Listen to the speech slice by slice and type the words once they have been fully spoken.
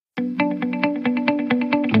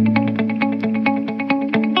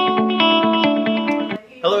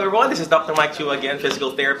This is Dr. Mike Chu again,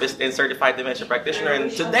 physical therapist and certified dementia practitioner. And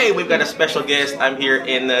today we've got a special guest. I'm here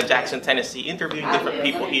in Jackson, Tennessee, interviewing different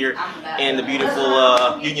people here in the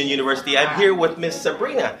beautiful Union University. I'm here with Miss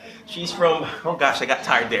Sabrina. She's from, oh gosh, I got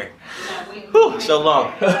tired there. Whew, so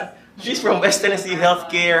long. She's from West Tennessee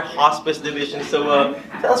Healthcare Hospice Division. So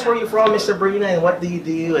tell us where you're from, Miss Sabrina, and what do you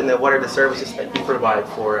do, and what are the services that you provide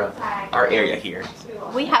for our area here?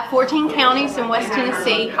 We have 14 counties in West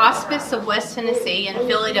Tennessee, Hospice of West Tennessee, and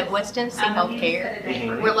affiliate of West Tennessee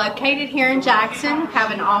Healthcare. We're located here in Jackson,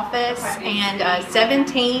 have an office and 7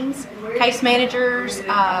 teams, case managers,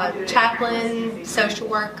 chaplain, social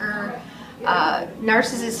worker,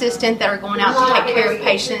 nurses assistant that are going out to take care of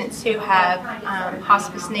patients who have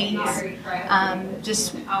hospice needs.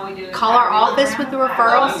 Just call our office with the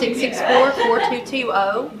referral,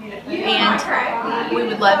 664-4220, and we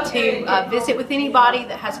would love to visit with anybody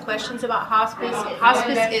that has questions about hospice.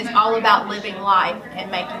 Hospice is all about living life and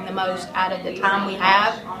making the most out of the time we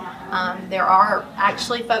have. There are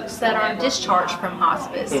actually folks that are discharged from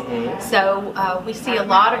hospice. So we see a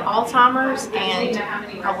lot of Alzheimer's, and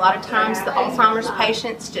a lot of times the Alzheimer's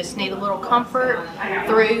patients just need a little comfort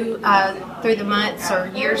through the months or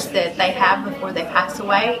years that they have before they pass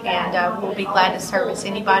away, and we'll be glad to service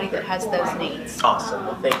anybody that has those needs. Awesome.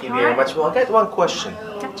 Well, thank you very much. Well, I got one question.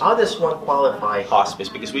 How does one qualify hospice?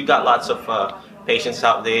 Because we've got lots of patients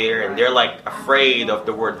out there, and they're like afraid of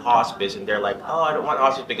the word hospice, and they're like, oh, I don't want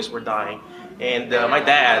hospice because we're dying. And my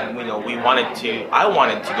dad, I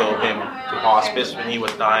wanted to go him to hospice when he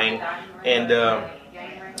was dying, and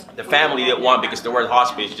the family didn't want, because the word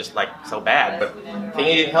hospice is just like so bad. But can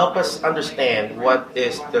you help us understand what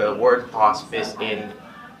is the word hospice and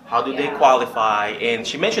how do they qualify? And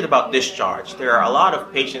she mentioned about discharge. There are a lot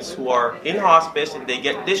of patients who are in hospice and they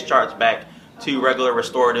get discharged back to regular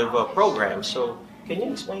restorative programs. So can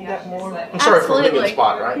you explain that more? I'm sorry for putting you on the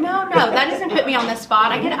spot, right? No, that doesn't put me on the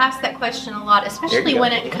spot. I get asked that question a lot, especially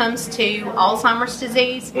when it comes to Alzheimer's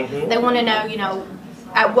disease. They want to know,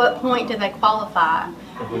 at what point do they qualify?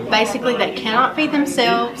 Basically, they cannot feed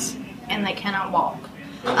themselves and they cannot walk.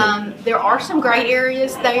 There are some gray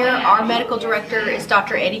areas there. Our medical director is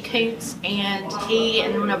Dr. Eddie Koontz, and he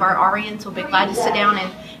and one of our RNs will be glad to sit down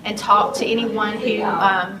and talk to anyone who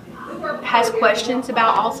has questions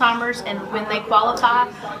about Alzheimer's and when they qualify.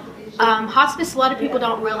 Hospice, a lot of people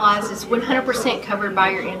don't realize, is 100% covered by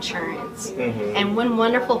your insurance. And one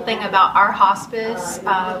wonderful thing about our hospice,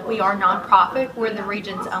 we are nonprofit. We're the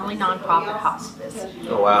region's only nonprofit hospice.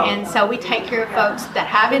 Oh, wow. And so we take care of folks that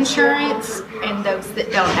have insurance and those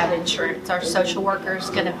that don't have insurance. Our social worker is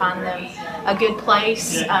going to find them a good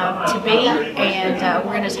place to be, and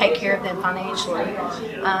we're going to take care of them financially.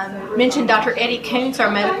 Mentioned Dr. Eddie Koontz, our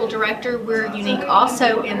medical director. We're unique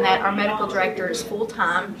also in that our medical director is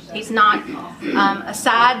full-time. He's not a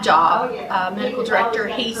side job medical director.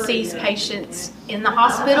 He sees patients in the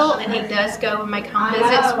hospital, and he does go and make home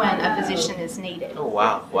visits when a physician is needed. Oh,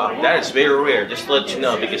 wow. That is very rare, just to let you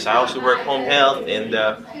know, because I also work home health, and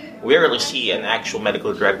we rarely see an actual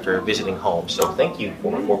medical director visiting home. So thank you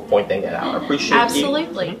for pointing that out. I appreciate you.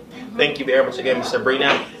 Absolutely. Thank you very much again, Ms.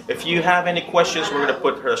 Sabrina. If you have any questions, we're going to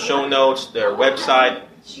put her show notes, their website,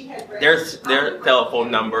 their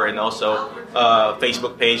telephone number, and also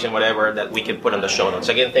Facebook page and whatever that we can put on the show notes.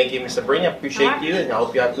 Again, thank you, Ms. Sabrina. Appreciate you, and I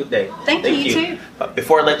hope you have a good day. Thank you too. But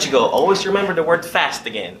before I let you go, always remember the word FAST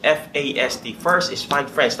again. F-A-S-T. First is find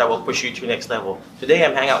friends that will push you to the next level. Today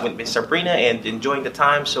I'm hanging out with Ms. Sabrina and enjoying the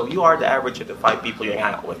time, so you are the average of the 5 people you hang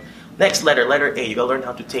out with. Next letter A. You gotta learn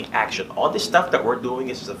how to take action. All this stuff that we're doing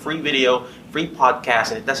is a free video, free podcast,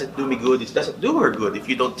 and it doesn't do me good. It doesn't do her good if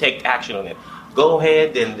you don't take action on it. Go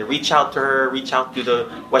ahead and reach out to her, reach out to the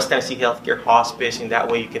West Tennessee Healthcare Hospice, and that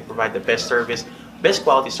way you can provide the best service, best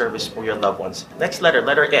quality service for your loved ones. Next letter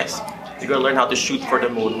S. You're going to learn how to shoot for the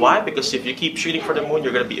moon. Why? Because if you keep shooting for the moon,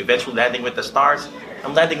 you're going to be eventually landing with the stars.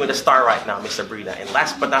 I'm landing with a star right now, Miss Sabrina. And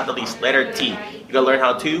last but not the least, letter T. You're going to learn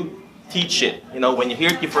how to teach it. When you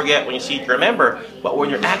hear it, you forget. When you see it, you remember. But when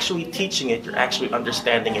you're actually teaching it, you're actually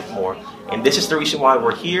understanding it more. And this is the reason why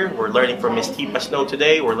we're here. We're learning from Miss Tipa Snow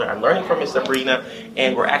today. I'm learning from Miss Sabrina,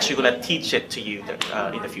 and we're actually going to teach it to you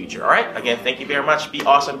in the future. All right? Again, thank you very much. Be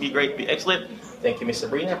awesome, be great, be excellent. Thank you, Miss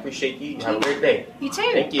Sabrina. Appreciate you. Have a great day. You too.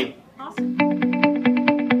 Thank you. Awesome.